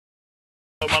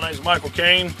My name's Michael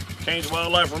Cain, Cain's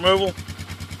Wildlife Removal.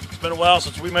 It's been a while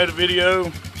since we made a video.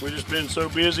 We've just been so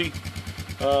busy.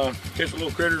 Catching little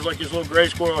critters like this little gray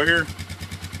squirrel here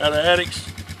out of attics.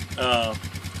 Got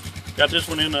this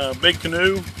one in a Big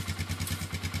Canoe.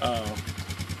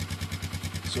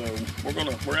 So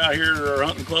we're out here at our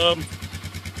hunting club.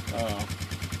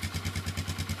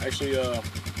 Actually,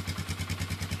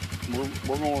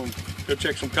 we're going to go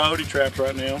check some coyote traps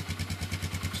right now.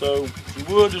 So if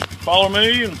you would, just follow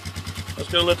me and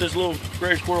let's go let this little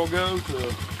gray squirrel go to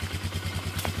the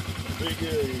big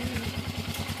area.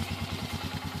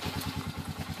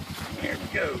 There we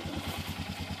go.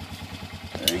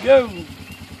 There you go.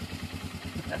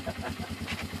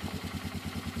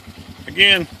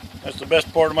 Again, that's the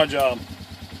best part of my job.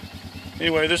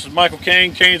 Anyway, this is Michael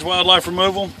Cain, Cain's Wildlife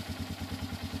Removal,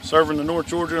 serving the North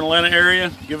Georgia and Atlanta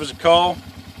area. Give us a call.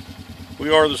 We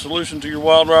are the solution to your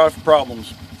wildlife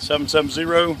problems.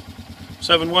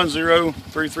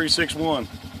 770-710-3361.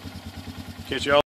 Catch y'all.